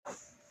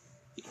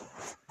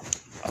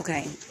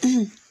Okay.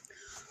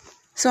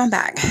 So I'm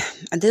back.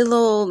 I did a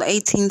little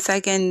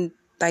 18-second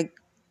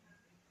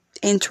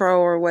intro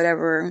or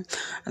whatever, and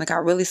I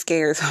got really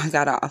scared, so I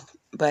got off.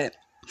 But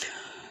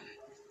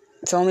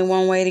it's only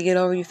one way to get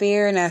over your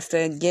fear, and that's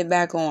to get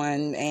back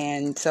on.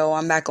 And so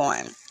I'm back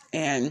on,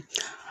 and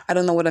I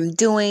don't know what I'm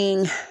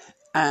doing.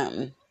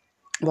 Well,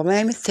 my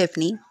name is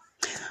Tiffany,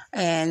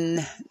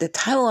 and the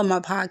title of my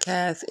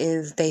podcast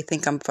is "They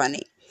Think I'm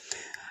Funny."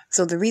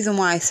 So the reason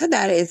why I said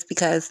that is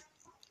because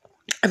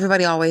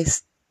everybody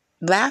always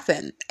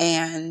laughing,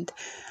 and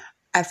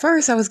at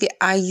first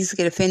I used to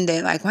get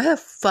offended, like, why the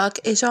fuck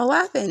is y'all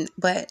laughing?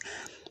 But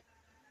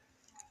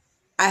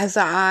as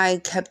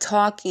I kept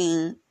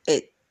talking,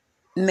 it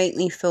made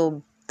me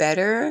feel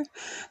better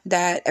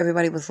that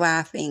everybody was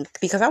laughing,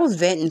 because I was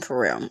venting for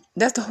real.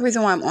 That's the whole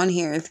reason why I'm on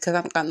here, is because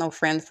I've got no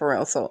friends for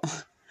real. So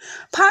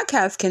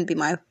podcast can be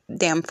my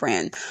damn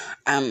friend.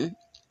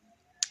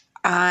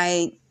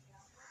 I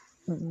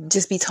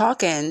just be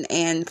talking,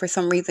 and for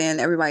some reason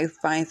everybody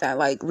finds that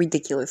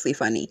ridiculously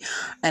funny,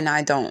 and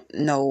I don't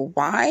know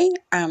why.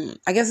 I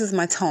guess it's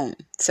my tone.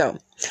 So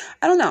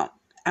I don't know,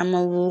 I'm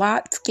a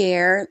lot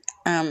scared.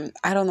 I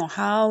don't know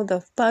how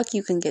the fuck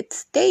you can get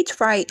stage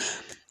fright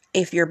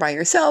if you're by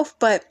yourself,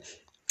 but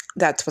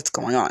that's what's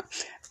going on.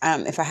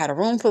 If I had a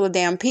room full of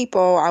damn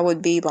people, I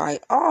would be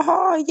like,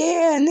 oh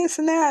yeah, and this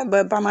and that.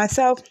 But by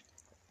myself,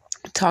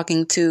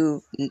 talking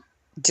to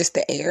just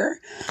the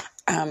air,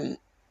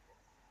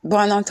 well,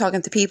 I know I'm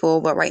talking to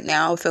people, but right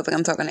now it feels like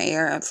I'm talking to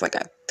air. It's like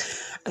I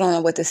don't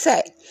know what to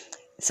say.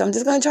 So I'm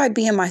just going to try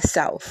being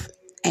myself.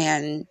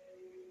 And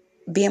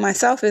being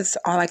myself is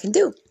all I can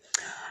do.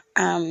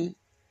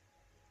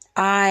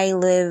 I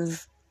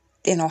live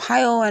in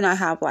Ohio, and I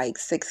have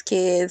 6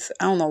 kids.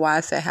 I don't know why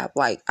I said have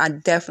I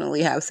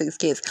definitely have 6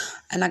 kids.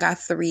 And I got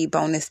 3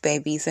 bonus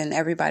babies, and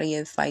everybody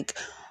is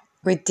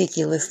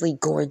ridiculously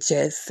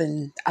gorgeous,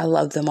 and I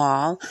love them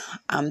all.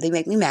 They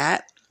make me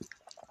mad.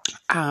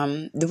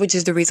 Which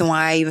is the reason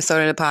why I even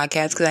started a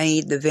podcast, because I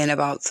need to vent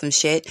about some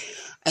shit.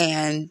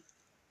 And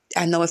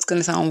I know it's going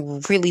to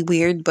sound really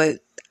weird, but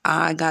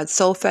I got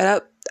so fed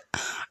up.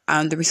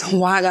 The reason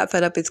why I got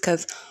fed up is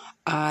because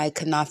I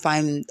could not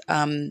find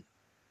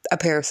a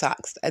pair of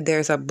socks.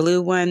 There's a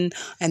blue one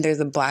and there's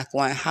a black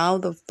one. How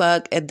the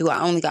fuck do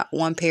I only got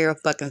one pair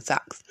of fucking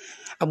socks?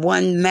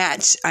 One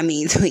match,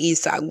 to each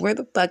sock. Where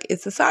the fuck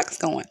is the socks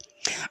going?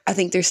 I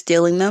think they're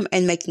stealing them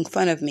and making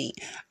fun of me.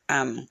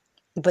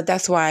 But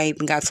that's why I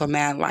even got so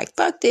mad.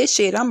 Fuck this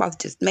shit. I'm about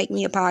to just make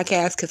me a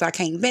podcast, because I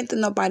can't vent to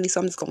nobody. So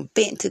I'm just going to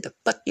vent to the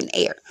fucking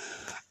air.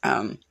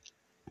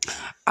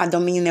 I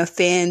don't mean to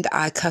offend.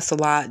 I cuss a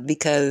lot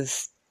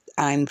because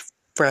I'm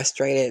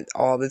frustrated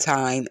all the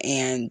time.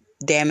 And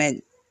damn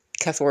it,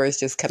 cuss words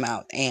just come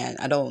out. And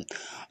I don't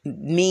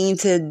mean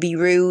to be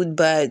rude,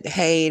 but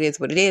hey, it is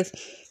what it is.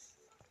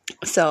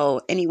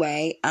 So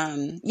anyway,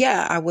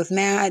 I was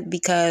mad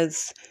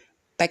because,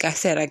 like I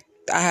said,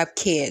 I have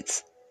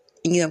kids.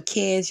 And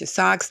kids, your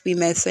socks be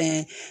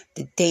missing.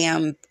 The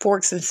damn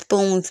forks and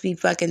spoons be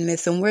fucking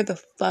missing. Where the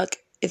fuck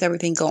is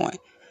everything going?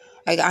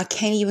 I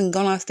can't even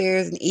go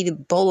downstairs and eat a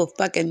bowl of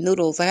fucking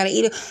noodles. I gotta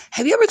eat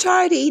Have you ever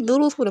tried to eat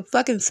noodles with a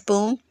fucking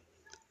spoon?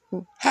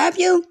 Have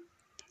you?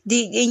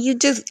 And you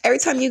just, every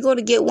time you go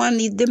to get one,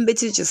 them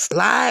bitches just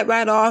slide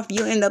right off.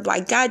 You end up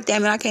God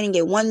damn it, I can't even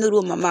get one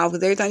noodle in my mouth.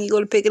 Because every time you go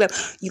to pick it up,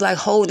 you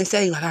hold and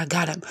say, I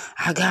got him.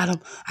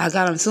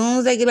 As soon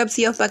as they get up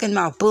to your fucking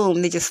mouth,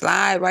 boom, they just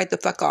slide right the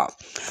fuck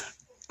off.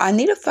 I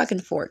need a fucking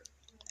fork,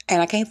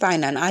 and I can't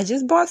find none. I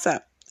just bought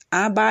some.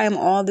 I buy them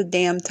all the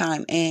damn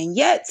time, and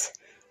yet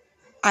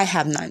I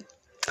have none.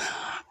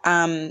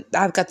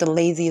 I've got the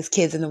laziest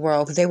kids in the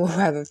world, because they would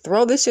rather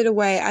throw this shit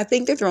away. I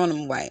think they're throwing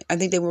them away. I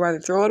think they would rather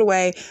throw it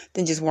away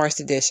than just wash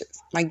the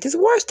dishes. Just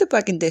wash the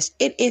fucking dish.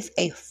 It is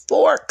a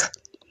fork.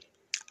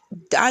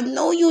 I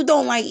know you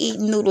don't like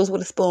eating noodles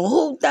with a spoon.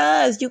 Who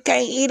does? You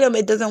can't eat them.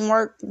 It doesn't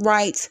work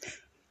right.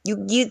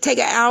 You take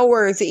an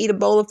hour to eat a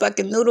bowl of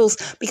fucking noodles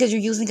because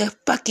you're using a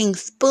fucking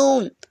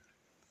spoon.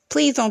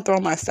 Please don't throw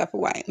my stuff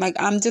away.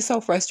 I'm just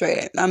so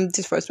frustrated. I'm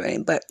just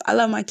frustrated. But I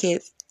love my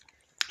kids.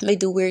 They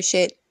do weird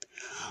shit.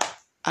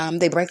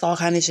 They break all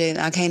kind of shit.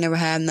 I can't never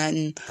have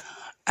nothing.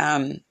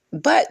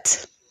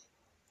 But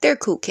they're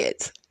cool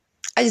kids.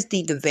 I just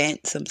need to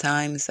vent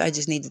sometimes. I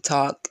just need to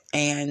talk.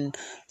 And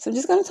so I'm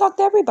just going to talk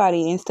to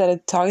everybody instead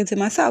of talking to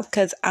myself,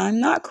 because I'm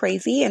not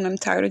crazy, and I'm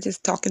tired of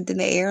just talking to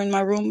the air in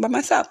my room by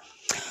myself.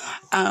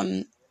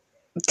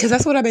 Because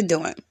that's what I've been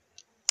doing.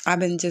 I've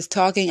been just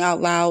talking out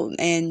loud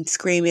and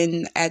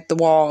screaming at the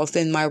walls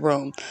in my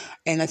room.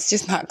 And that's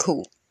just not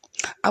cool.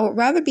 I would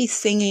rather be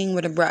singing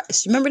with a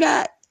brush. Remember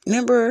that?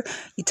 Remember,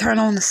 you turn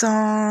on the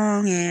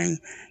song and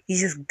you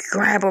just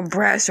grab a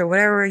brush or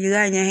whatever you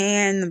got in your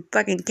hand, the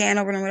fucking can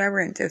opener or whatever,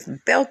 and just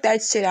belt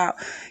that shit out.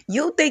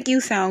 You'll think you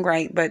sound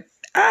great, but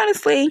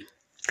honestly,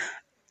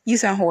 you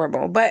sound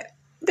horrible. But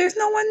there's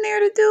no one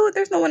there to do it.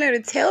 There's no one there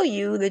to tell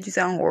you that you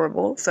sound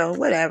horrible. So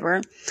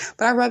whatever.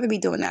 But I'd rather be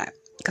doing that,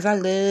 because I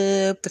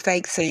love the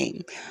fake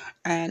sing.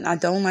 And I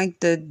don't like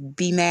to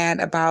be mad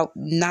about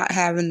not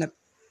having the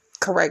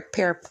correct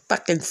pair of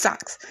fucking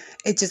socks.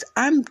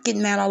 I'm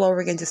getting mad all over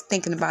again just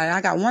thinking about it.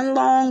 I got one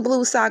long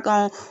blue sock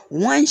on,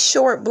 one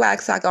short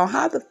black sock on.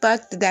 How the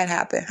fuck did that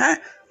happen? Huh?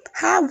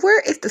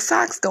 Where is the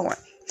socks going?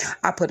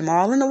 I put them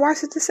all in the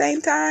wash at the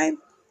same time,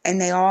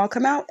 and they all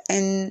come out,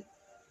 and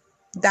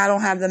I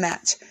don't have the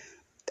match.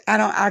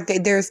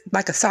 There's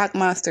like a sock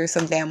monster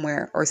some damn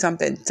where or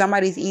something.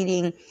 Somebody's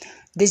eating.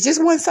 There's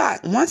just one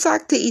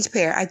sock to each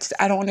pair.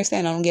 I don't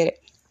understand. I don't get it.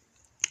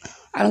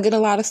 I don't get a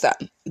lot of stuff,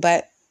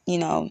 but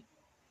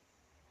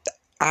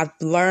I've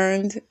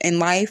learned in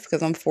life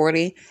because I'm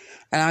 40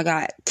 and I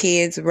got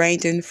kids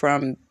ranging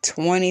from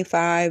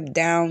 25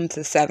 down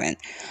to 7.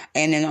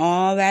 And in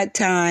all that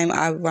time,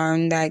 I've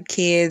learned that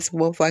kids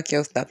will fuck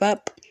your stuff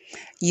up.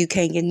 You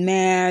can't get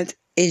mad.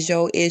 It's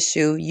your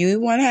issue. You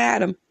want to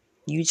have them.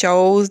 You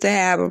chose to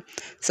have them.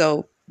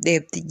 So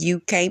if you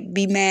can't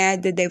be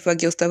mad that they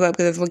fuck your stuff up,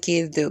 because that's what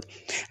kids do.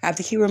 I have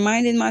to keep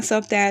reminding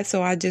myself that,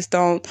 so I just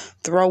don't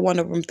throw one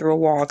of them through a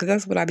wall, because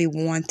that's what I be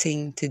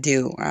wanting to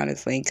do,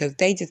 honestly, because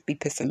they just be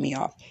pissing me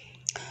off.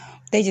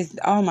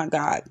 Oh my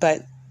God.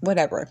 But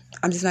whatever.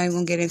 I'm just not even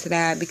gonna get into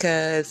that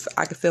because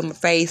I can feel my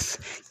face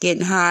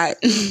getting hot.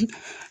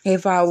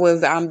 If I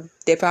was a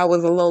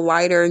little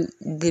lighter,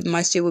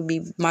 my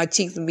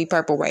cheeks would be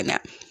purple right now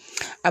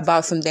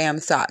about some damn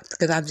socks,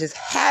 because I've just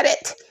had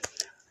it.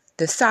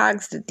 The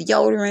socks, the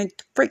deodorant,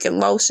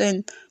 freaking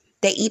lotion.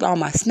 They eat all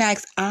my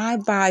snacks. I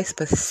buy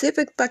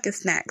specific fucking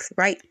snacks,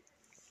 right?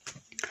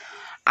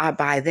 I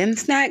buy them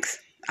snacks.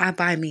 I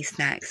buy me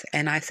snacks.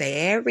 And I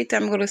say every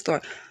time I go to the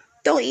store,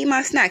 don't eat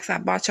my snacks. I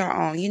bought your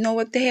own. You know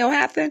what the hell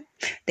happened?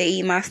 They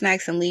eat my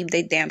snacks and leave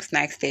their damn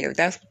snacks there.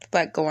 That's what the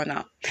fuck going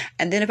on.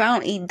 And then if I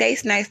don't eat their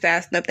snacks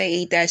fast enough, they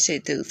eat that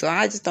shit too. So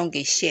I just don't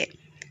get shit.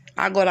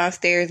 I go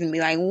downstairs and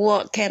be like,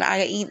 what? Can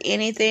I eat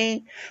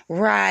anything?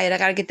 Right, I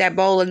gotta get that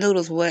bowl of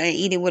noodles and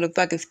eat it with a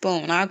fucking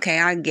spoon. Okay,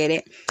 I get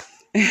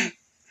it.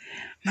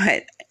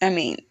 But, I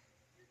mean,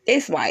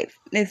 it's life.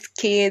 It's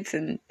kids,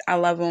 and I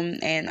love them,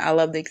 and I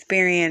love the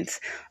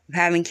experience of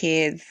having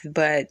kids,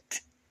 but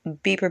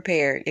be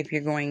prepared if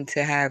you're going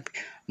to have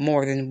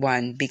more than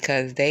one,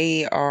 because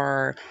they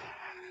are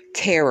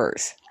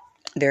terrors.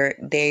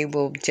 They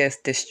will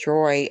just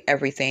destroy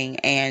everything,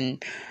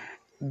 and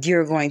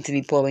you're going to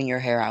be pulling your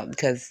hair out,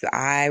 because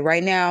I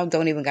right now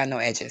don't even got no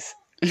edges.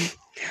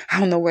 I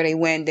don't know where they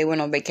went. They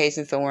went on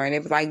vacation somewhere, and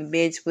it was like,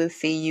 bitch, we'll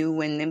see you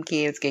when them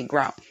kids get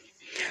grown.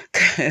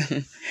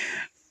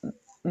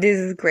 This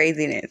is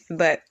craziness.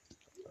 But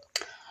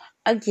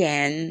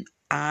again,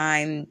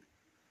 I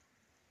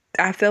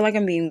feel like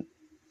I'm being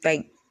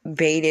like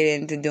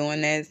baited into doing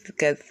this,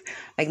 because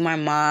like my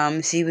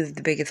mom, she was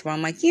the biggest one.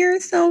 I'm like, you're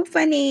so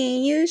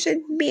funny. You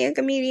should be a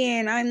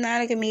comedian. I'm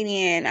not a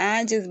comedian.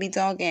 I just be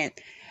talking.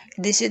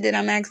 The shit that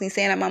I'm actually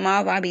saying out my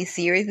mouth, I be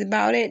serious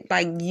about it.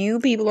 Like, you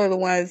people are the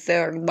ones that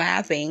are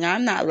laughing.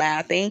 I'm not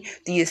laughing.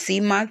 Do you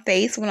see my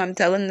face when I'm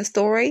telling the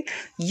story?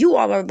 You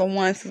all are the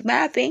ones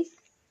laughing.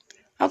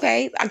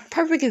 Okay, a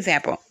perfect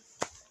example.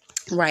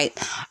 Right.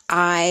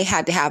 I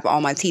had to have all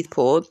my teeth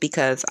pulled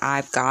because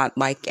I've got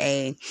like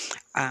a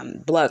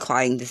blood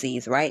clotting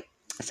disease, right?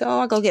 So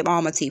I go get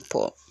all my teeth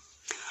pulled.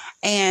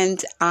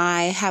 And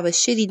I have a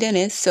shitty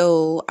dentist,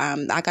 so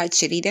I got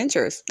shitty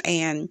dentures.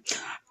 And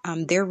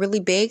they're really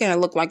big, and I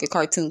look like a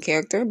cartoon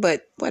character,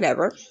 but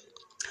whatever.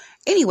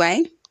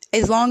 Anyway,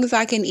 as long as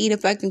I can eat a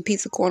fucking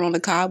piece of corn on the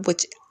cob,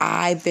 which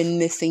I've been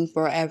missing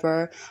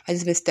forever. I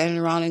just been standing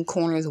around in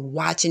corners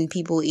watching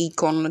people eat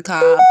corn on the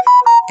cob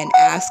and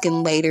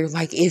asking later,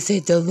 like, is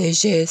it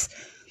delicious?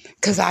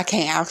 Because I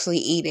can't actually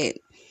eat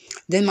it.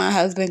 Then my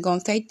husband gonna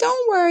say,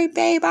 don't worry,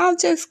 babe, I'll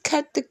just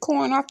cut the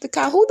corn off the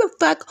cob. Who the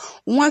fuck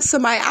wants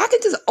somebody? I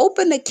could just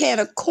open a can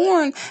of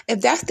corn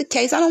if that's the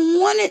case. I don't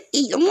want to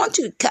eat. I want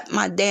you to cut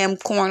my damn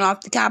corn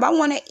off the cob. I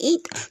want to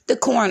eat the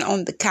corn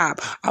on the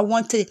cob. I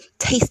want to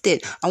taste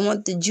it. I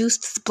want the juice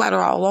to splatter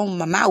all over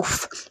my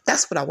mouth.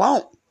 That's what I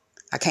want.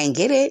 I can't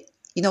get it.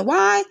 You know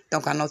why?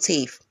 Don't got no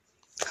teeth.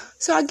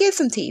 So I get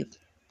some teeth.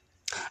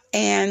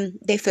 And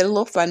they fit a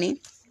little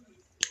funny.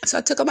 So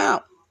I took them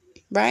out,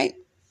 right?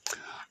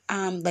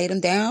 Laid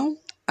them down.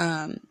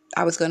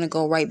 I was going to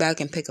go right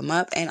back and pick them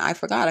up, and I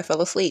forgot. I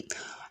fell asleep.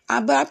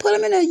 But I put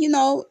them in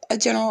a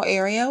general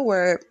area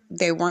where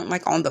they weren't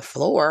like on the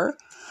floor.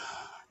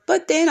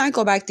 But then I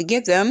go back to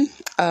get them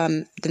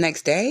the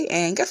next day,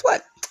 and guess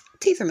what?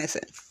 Teeth are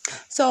missing.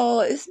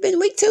 So it's been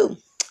week 2.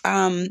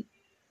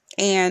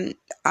 And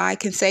I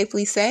can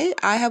safely say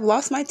I have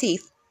lost my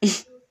teeth.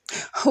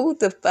 Who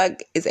the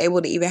fuck is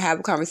able to even have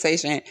a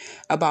conversation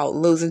about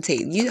losing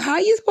teeth? How are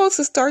you supposed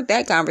to start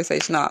that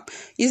conversation off?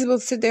 You're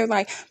supposed to sit there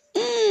like,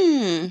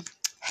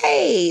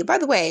 hey, by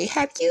the way,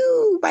 have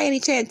you by any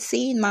chance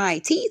seen my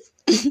teeth?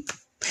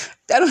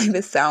 That don't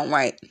even sound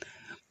right.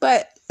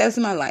 But that's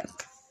my life.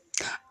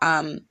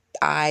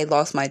 I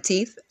lost my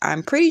teeth.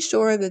 I'm pretty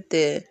sure that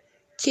the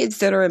kids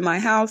that are in my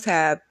house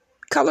have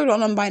colored on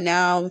them by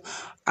now.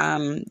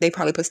 They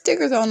probably put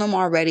stickers on them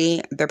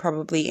already. They're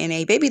probably in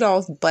a baby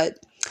doll's butt.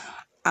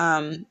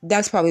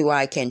 That's probably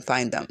why I can't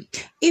find them.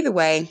 Either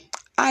way,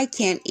 I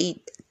can't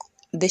eat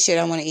the shit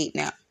I want to eat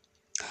now.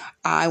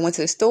 I went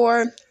to the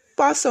store,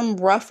 bought some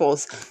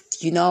Ruffles.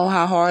 Do you know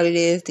how hard it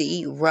is to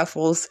eat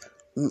Ruffles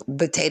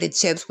potato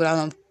chips without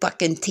them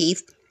fucking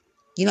teeth?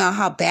 You know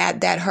how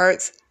bad that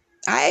hurts?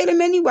 I ate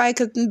them anyway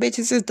because them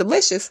bitches is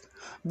delicious.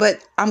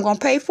 But I'm going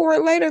to pay for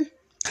it later.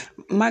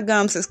 My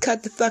gums is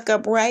cut the fuck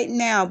up right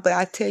now. But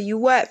I tell you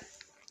what,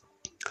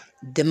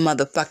 them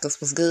motherfuckers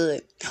was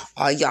good.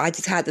 Oh, y'all, I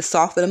just had to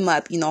soften them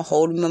up,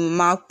 hold them in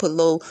my mouth,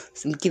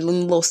 get them a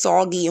little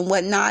soggy and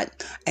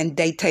whatnot, and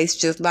they taste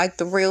just like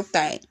the real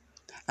thing.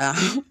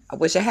 I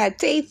wish I had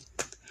teeth.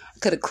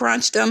 Could have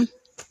crunched them.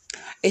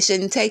 It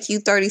shouldn't take you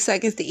 30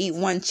 seconds to eat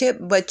one chip,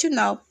 but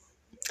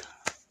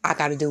I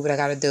gotta do what I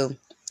gotta do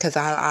because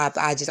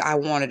I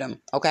wanted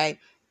them. Okay,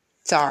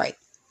 sorry.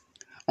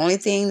 Only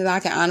thing that I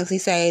can honestly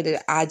say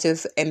that I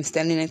just am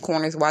standing in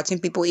corners watching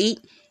people eat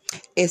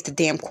is the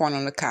damn corn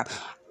on the cob.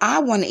 I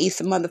want to eat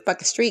some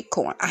motherfucking street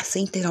corn. I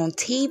seen it on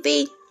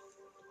TV.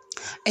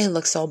 It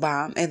looks so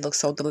bomb. It looks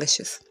so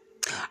delicious.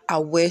 I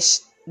wish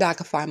that I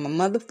could find my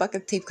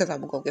motherfucking teeth because I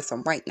will go get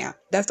some right now.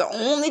 That's the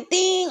only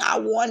thing I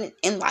want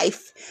in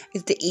life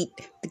is to eat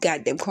the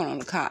goddamn corn on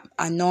the cob.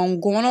 I know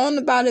I'm going on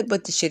about it,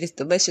 but the shit is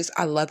delicious.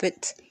 I love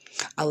it.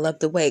 I love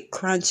the way it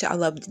crunch. I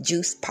love the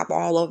juice pop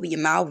all over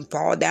your mouth and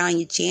fall down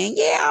your chin.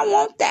 Yeah, I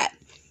want that.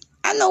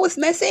 I know it's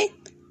messy,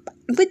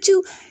 but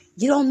you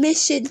don't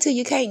miss shit until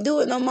you can't do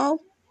it no more.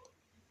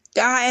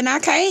 And I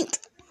can't.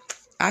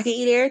 I can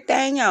eat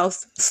everything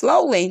else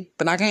slowly,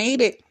 but I can't eat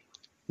it.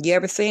 You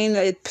ever seen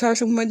a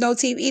person with no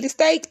teeth eat a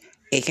steak?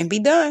 It can be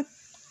done.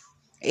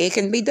 It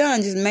can be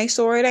done. Just make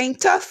sure it ain't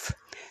tough.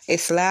 It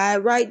slide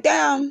right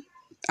down.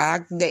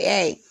 But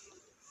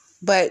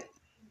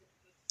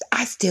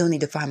I still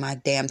need to find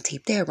my damn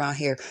teeth. They're around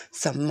here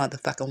some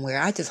motherfucking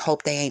where. I just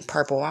hope they ain't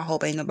purple. I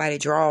hope ain't nobody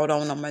drawed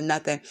on them or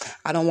nothing.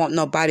 I don't want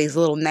nobody's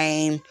little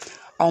name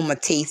on my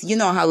teeth. You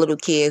know how little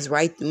kids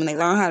write, when they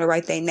learn how to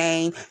write their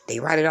name, they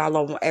write it all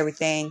over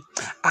everything.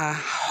 I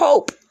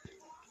hope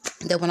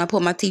that when I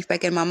put my teeth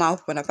back in my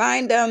mouth, when I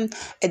find them,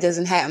 it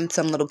doesn't have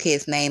some little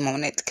kid's name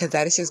on it, because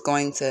that is just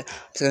going to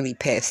be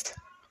pissed.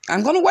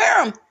 I'm going to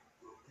wear them.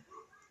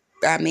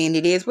 I mean,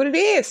 it is what it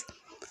is.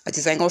 I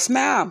just ain't going to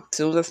smile. As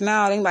soon as I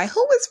smile, they like,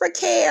 who is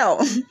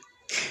Raquel?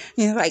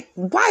 Like,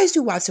 why is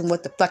you watching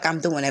what the fuck I'm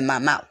doing in my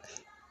mouth?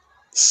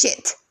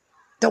 Shit.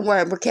 Don't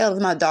worry, Raquel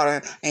is my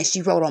daughter, and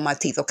she wrote on my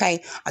teeth,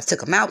 okay? I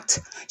took them out.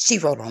 She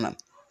wrote on them.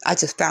 I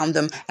just found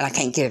them, and I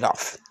can't get it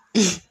off.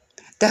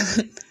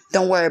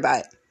 Don't worry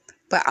about it.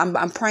 But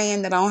I'm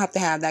praying that I don't have to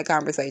have that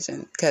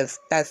conversation, because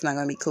that's not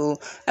going to be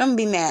cool. I'm going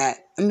to be mad.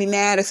 I'm going to be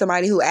mad at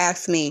somebody who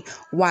asks me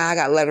why I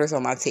got letters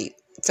on my teeth.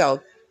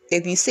 So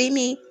if you see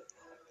me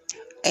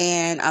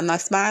and I'm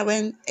not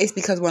smiling, it's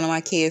because one of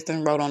my kids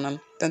done wrote on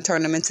them, done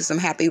turned them into some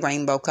happy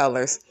rainbow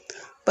colors.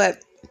 But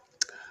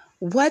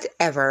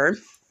whatever.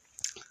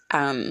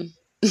 Like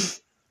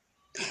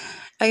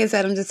I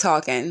said, I'm just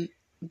talking.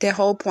 The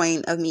whole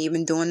point of me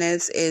even doing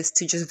this is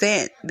to just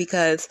vent,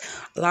 because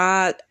a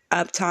lot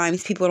of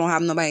times people don't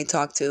have nobody to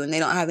talk to, and they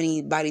don't have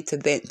anybody to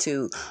vent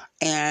to,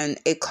 and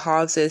it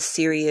causes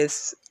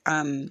serious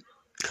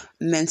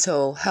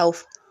mental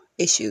health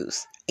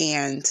issues.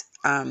 And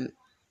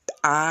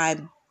I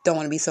don't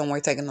want to be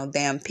somewhere taking no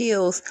damn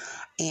pills,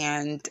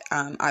 and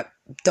I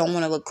don't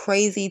want to look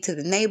crazy to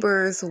the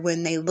neighbors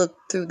when they look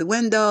through the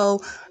window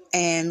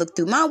and look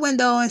through my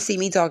window and see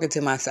me talking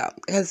to myself,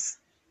 because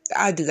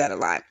I do that a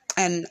lot.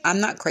 And I'm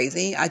not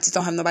crazy. I just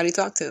don't have nobody to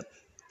talk to.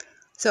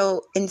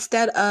 So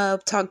instead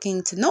of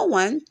talking to no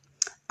one,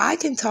 I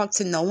can talk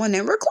to no one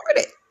and record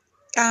it.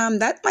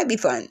 That might be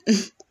fun.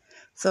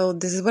 So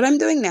this is what I'm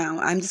doing now.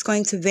 I'm just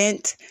going to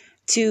vent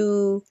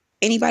to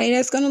anybody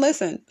that's going to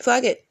listen.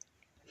 Fuck it.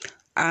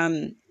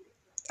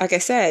 Like I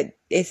said,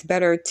 it's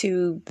better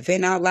to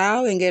vent out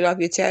loud and get it off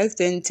your chest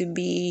than to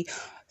be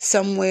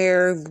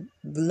somewhere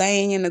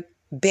laying in a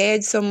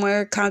bed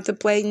somewhere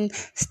contemplating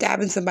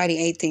stabbing somebody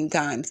 18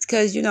 times.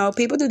 Because,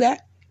 people do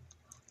that.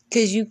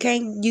 Because you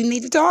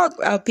need to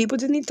talk. People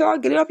just need to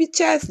talk. Get it off your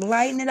chest.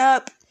 Lighten it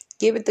up.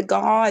 Give it to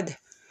God.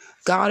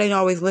 God ain't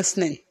always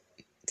listening.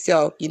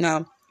 So,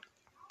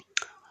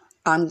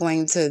 I'm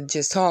going to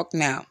just talk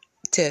now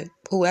to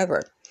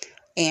whoever.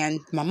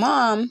 And my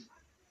mom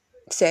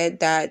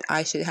said that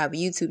I should have a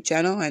YouTube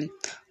channel, and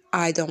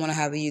I don't want to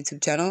have a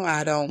YouTube channel.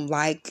 I don't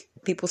like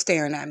people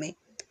staring at me.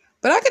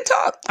 But I can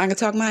talk. I can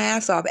talk my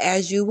ass off,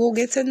 as you will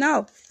get to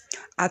know.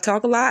 I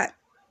talk a lot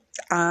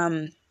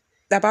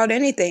about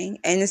anything,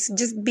 and it's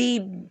just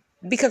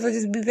because I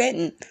just be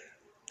venting.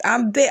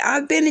 I've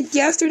been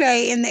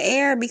yesterday in the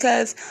air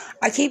because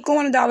I keep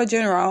going to Dollar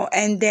General,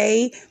 and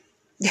they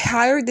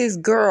hired this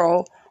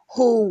girl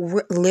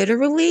who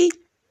literally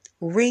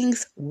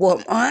rings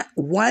one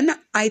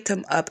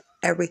item up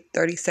every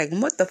 30 seconds.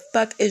 What the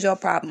fuck is your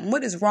problem?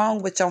 What is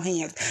wrong with your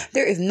hands?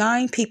 There is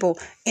 9 people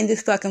in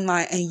this fucking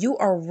line, and you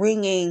are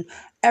ringing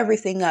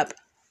everything up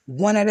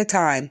one at a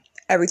time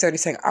every 30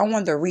 seconds. I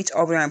wanted to reach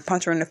over there and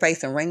punch her in the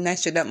face and ring that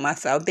shit up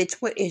myself. Bitch,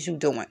 what is you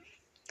doing?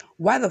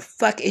 Why the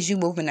fuck is you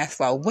moving that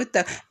slow?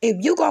 If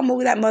you gonna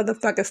move that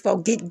motherfucker slow,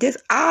 get this,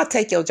 I'll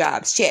take your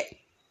job. Shit.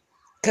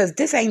 Because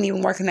this ain't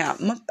even working out.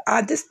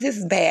 This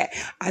is bad.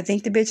 I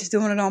think the bitch is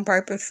doing it on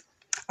purpose.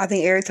 I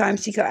think every time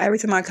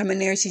I come in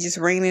there, she just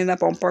ringing it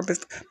up on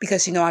purpose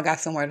because she know I got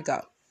somewhere to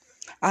go.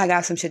 I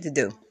got some shit to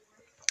do.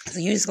 So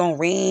you just gonna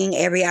ring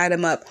every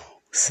item up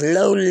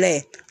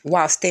slowly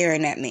while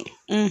staring at me.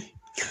 I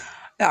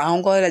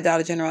don't go to the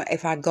Dollar General.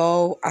 If I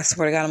go, I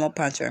swear to God, I'm gonna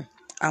punch her.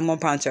 I'm gonna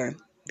punch her.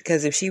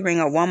 Because if she ring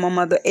up one more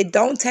mother, it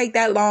don't take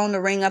that long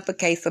to ring up a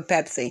case of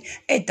Pepsi.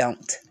 It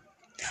don't.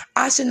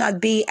 I should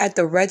not be at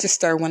the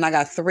register when I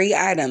got 3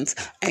 items.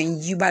 And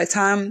by the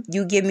time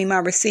you give me my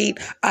receipt,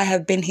 I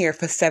have been here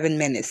for 7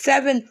 minutes.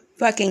 7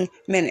 fucking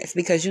minutes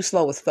because you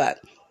slow as fuck.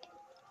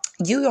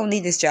 You don't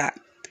need this job.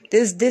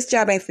 This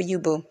job ain't for you,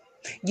 boo.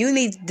 You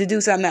need to do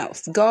something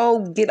else.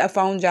 Go get a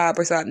phone job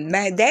or something.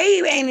 Man,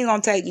 they ain't even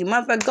gonna take you.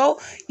 Motherfucker, go.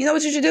 You know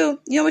what you should do?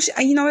 You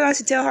know what I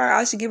should tell her?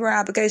 I should give her an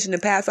application to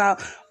pass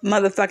out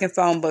motherfucking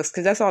phone books.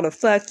 Because that's all the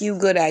fuck you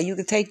good at. You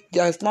can take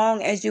as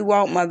long as you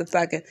want,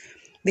 motherfucker.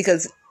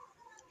 Because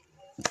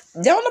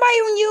don't nobody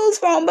even use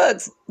phone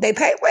books. They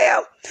pay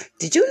well.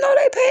 Did you know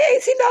they pay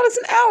 $18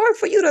 an hour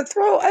for you to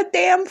throw a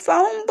damn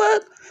phone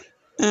book?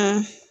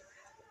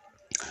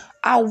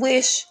 I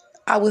wish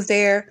I was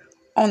there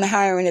on the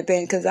hiring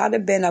event because I'd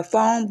have been a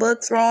phone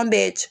book throwing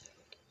bitch.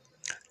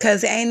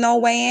 Because there ain't no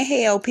way in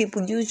hell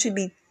people you should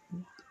be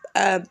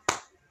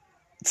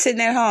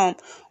sitting at home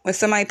when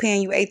somebody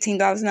paying you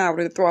 $18 an hour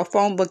to throw a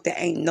phone book that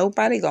ain't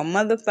nobody gonna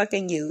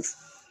motherfucking use.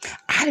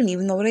 I didn't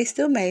even know they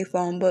still made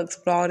phone books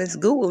with all this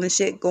Google and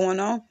shit going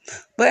on.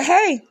 But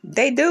hey,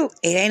 they do.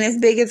 It ain't as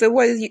big as it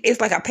was.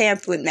 It's like a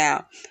pamphlet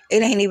now.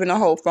 It ain't even a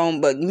whole phone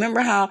book.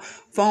 Remember how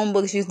phone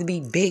books used to be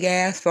big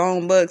ass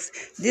phone books?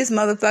 This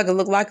motherfucker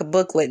look like a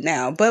booklet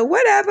now. But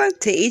whatever.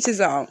 To each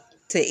his own.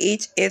 To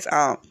each its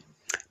own.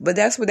 But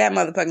that's what that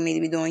motherfucker need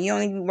to be doing. You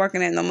don't need to be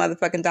working at no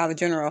motherfucking Dollar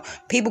General.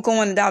 People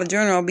go in the Dollar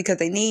General because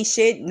they need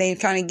shit. They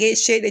trying to get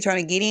shit. They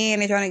trying to get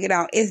in. They trying to get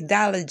out. It's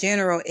Dollar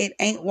General. It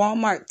ain't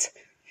Walmart.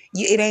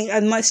 It ain't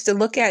as much to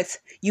look at.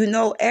 You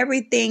know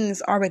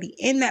everything's already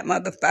in that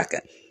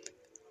motherfucker.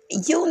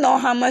 You know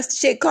how much the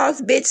shit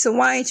costs, bitch. So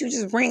why ain't you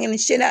just bringing the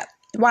shit up?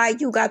 Why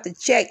you got to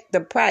check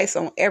the price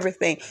on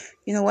everything?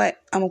 You know what?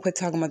 I'm gonna quit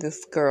talking about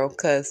this girl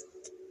because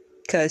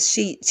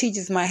she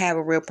just might have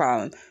a real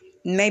problem.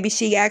 Maybe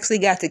she actually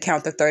got to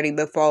count to 30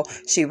 before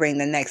she ring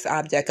the next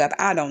object up.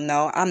 I don't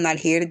know. I'm not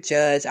here to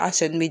judge. I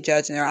shouldn't be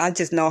judging her. I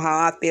just know how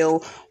I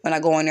feel when I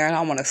go in there and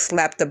I want to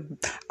slap the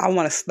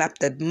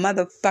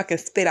motherfucking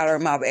spit out of her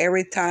mouth.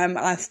 Every time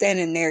I'm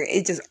standing there,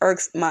 it just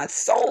irks my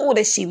soul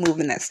that she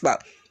moving that slow.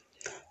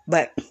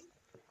 But,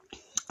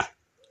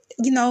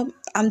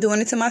 I'm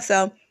doing it to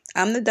myself.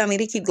 I'm the dummy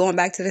to keep going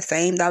back to the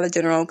same Dollar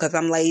General because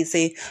I'm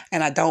lazy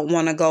and I don't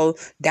want to go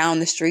down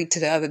the street to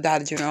the other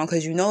Dollar General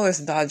because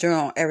there's a Dollar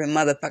General on every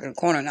motherfucking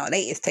corner now.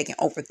 They is taking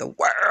over the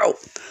world.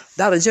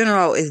 Dollar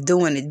General is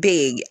doing it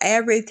big.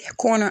 Every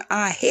corner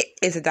I hit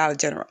is a Dollar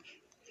General.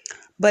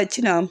 But,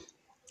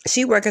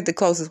 she work at the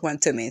closest one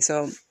to me,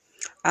 so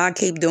I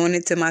keep doing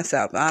it to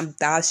myself.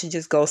 I should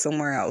just go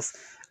somewhere else.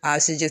 I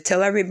should just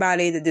tell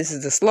everybody that this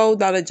is a slow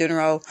Dollar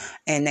General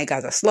and they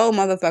got a slow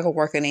motherfucker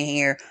working in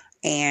here.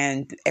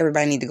 And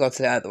everybody need to go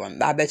to the other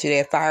one. I bet you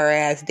they'll fire her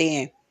ass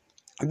then.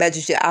 I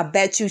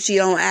bet you she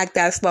don't act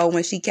that slow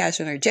when she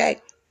cashing her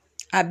check.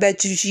 I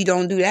bet you she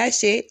don't do that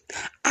shit.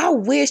 I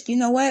wish, you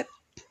know what?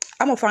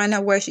 I'm going to find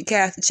out where she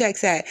cash the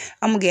checks at.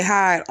 I'm going to get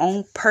hired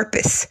on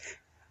purpose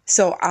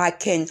so I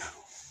can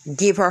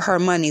give her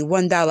money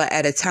 $1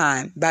 at a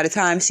time. By the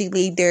time she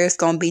leave there, it's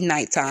going to be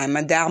nighttime.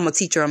 And then I'm going to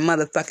teach her a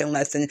motherfucking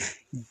lesson.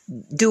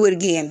 Do it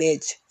again,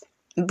 bitch.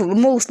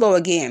 Move slow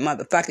again,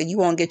 motherfucker. You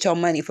won't get your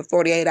money for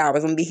 48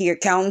 hours. I'm going to be here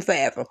counting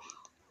forever.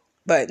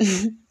 But,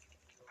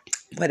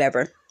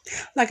 whatever.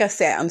 Like I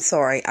said, I'm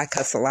sorry. I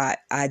cuss a lot.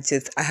 I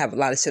have a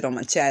lot of shit on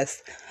my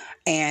chest.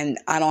 And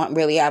I don't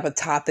really have a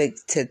topic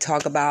to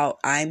talk about.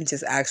 I'm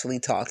just actually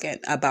talking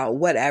about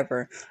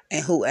whatever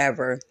and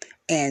whoever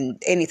and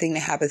anything that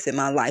happens in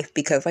my life.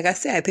 Because, like I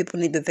said, people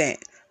need to vent.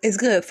 It's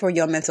good for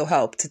your mental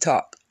health to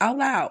talk out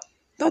loud.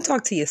 Don't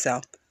talk to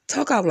yourself.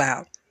 Talk out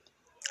loud.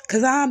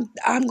 Because I'm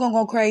going to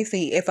go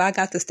crazy if I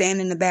got to stand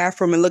in the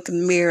bathroom and look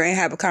in the mirror and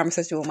have a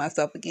conversation with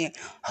myself again.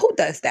 Who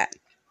does that?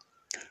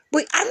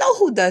 But I know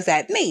who does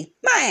that. Me.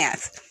 My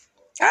ass.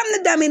 I'm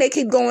the dummy that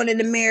keep going in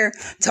the mirror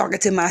talking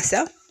to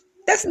myself.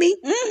 That's me.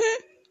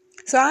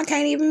 So I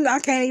can't even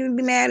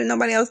be mad at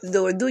nobody else to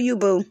do it. Do you,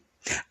 boo?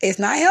 It's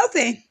not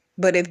healthy.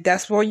 But if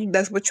that's what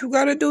you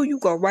got to do, you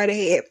go right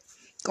ahead.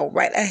 Go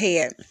right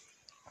ahead.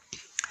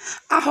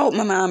 I hope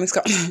my mom is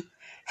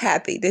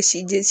happy that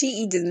she just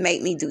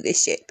made me do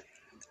this shit.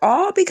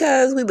 All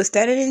because we were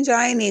standing in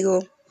Giant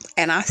Eagle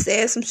and I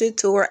said some shit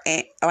to her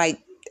and like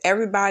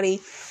everybody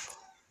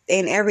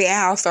in every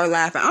aisle started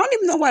laughing. I don't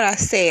even know what I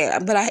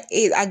said, but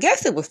I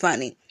guess it was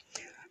funny.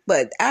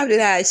 But after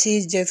that,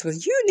 she just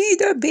was, you need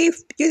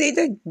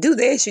to do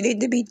this, you need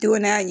to be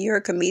doing that, you're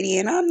a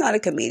comedian. I'm not a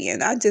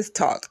comedian. I just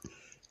talk,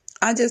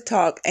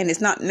 and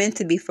it's not meant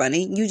to be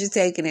funny. You just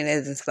taking it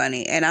as it's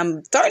funny. And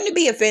I'm starting to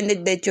be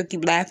offended that you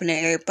keep laughing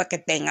at every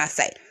fucking thing I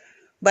say.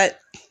 But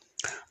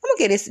I'm going to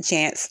give this a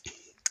chance.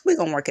 we're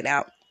going to work it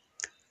out.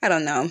 I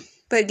don't know.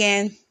 But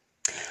again,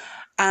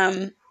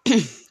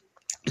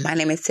 my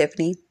name is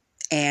Tiffany,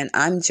 and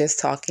I'm just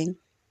talking.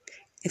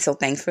 And so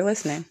thanks for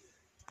listening.